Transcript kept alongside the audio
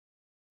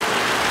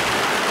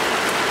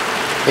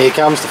Here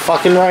comes the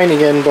fucking rain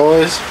again,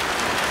 boys.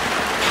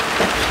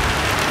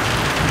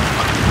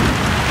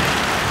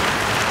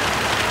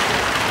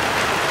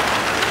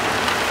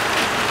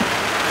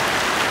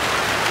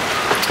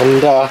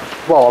 And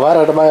while I'm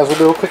at it, I may as well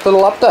do a quick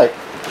little update.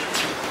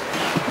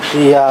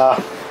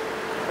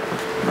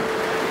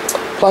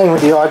 Playing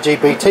with the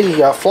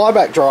IGBT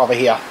Flyback driver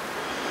here,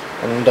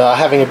 and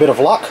having a bit of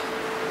luck.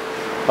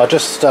 I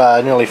just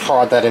nearly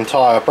fried that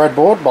entire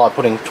breadboard by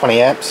putting 20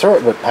 amps through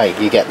it, but hey,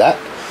 you get that.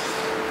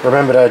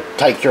 Remember to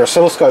take your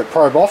oscilloscope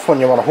probe off when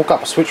you want to hook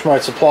up a switch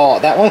mode supply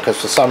like that one, because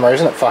for some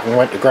reason it fucking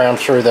went to ground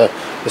through the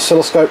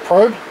oscilloscope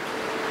probe.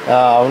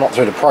 Not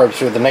through the probe,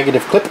 through the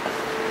negative clip.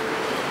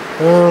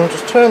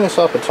 Just turn this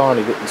up a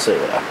tiny bit and see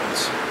what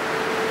happens.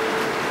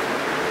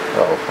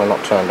 Oh, we're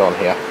not turned on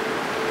here.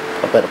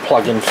 I better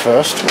plug in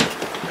first.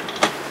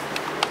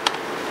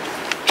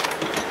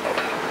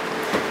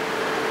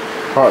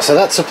 Alright, so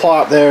that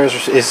supply up there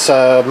is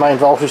main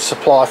voltage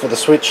supply for the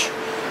switch.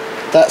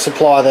 That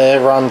supply there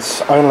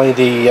runs only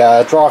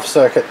the drive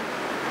circuit,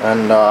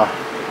 and I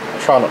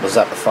try not to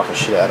zap the fucking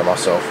shit out of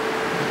myself.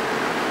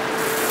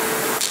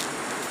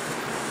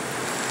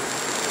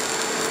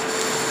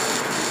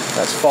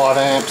 That's 5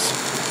 amps.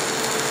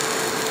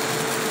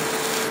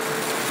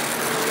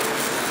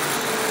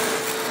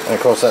 And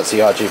of course that's the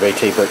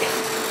IGBT brick.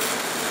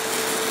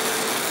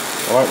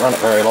 I won't run it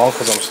very long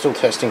because I'm still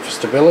testing for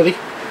stability.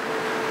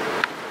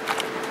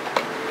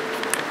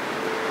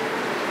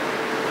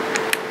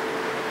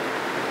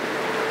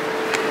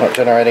 Not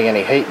generating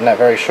any heat in that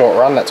very short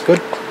run, that's good.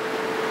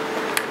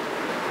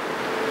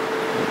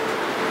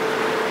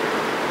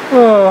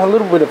 A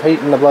little bit of heat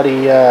in the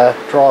bloody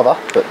driver,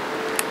 but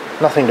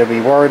nothing to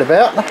be worried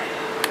about.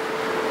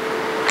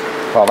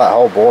 Oh, that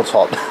whole board's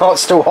hot. Oh,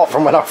 it's still hot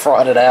from when I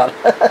fried it out.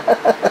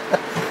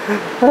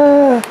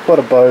 What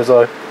a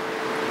bozo.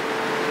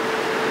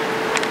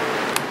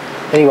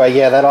 Anyway,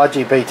 yeah, that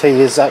IGBT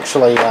is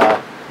actually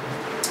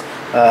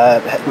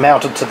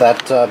mounted to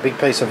that big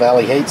piece of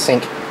Valley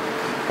heatsink.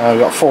 We've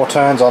got 4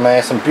 turns on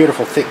there, some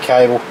beautiful thick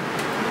cable.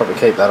 Probably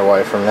keep that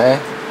away from there.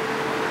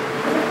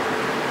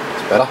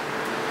 It's better.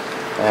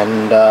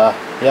 And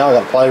yeah, I've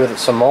got to play with it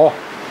some more.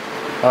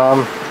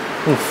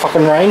 And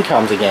fucking rain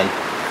comes again.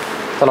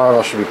 Don't know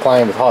if I should be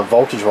playing with high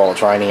voltage while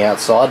it's raining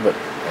outside, but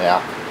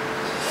yeah.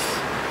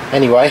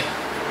 Anyway,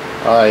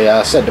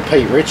 I said to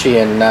Pete Ritchie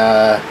and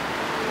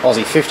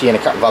Aussie 50 and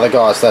a couple of other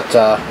guys that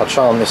I'd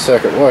show them this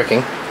circuit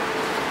working.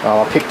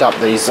 I picked up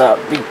these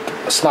big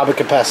snubber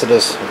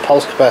capacitors,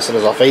 pulse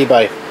capacitors off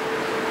eBay,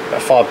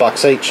 about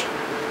 $5 each.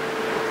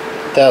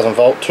 1000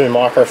 volt, 2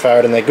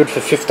 microfarad, and they're good for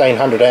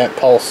 1500 amp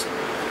pulse.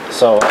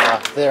 So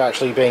they're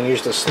actually being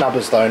used as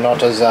snubbers though,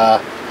 not as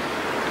a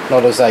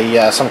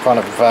some kind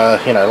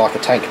of you know, like a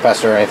tank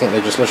capacitor or anything.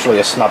 They're just literally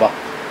a snubber.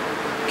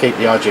 Keep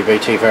the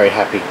IGBT very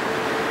happy.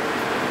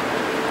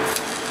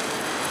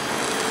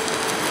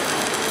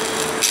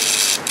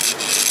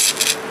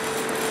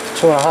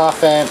 Two and a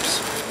half amps,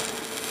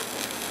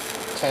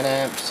 10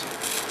 amps.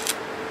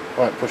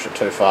 Won't push it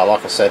too far,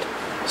 like I said.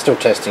 Still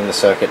testing the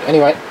circuit.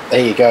 Anyway,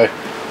 there you go.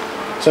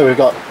 So we've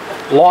got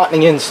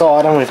lightning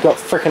inside, and we've got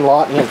frickin'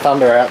 lightning and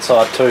thunder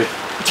outside too.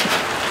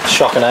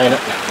 Shocking, ain't it?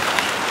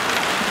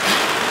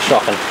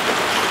 Shocking.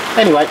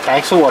 Anyway,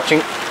 thanks for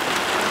watching.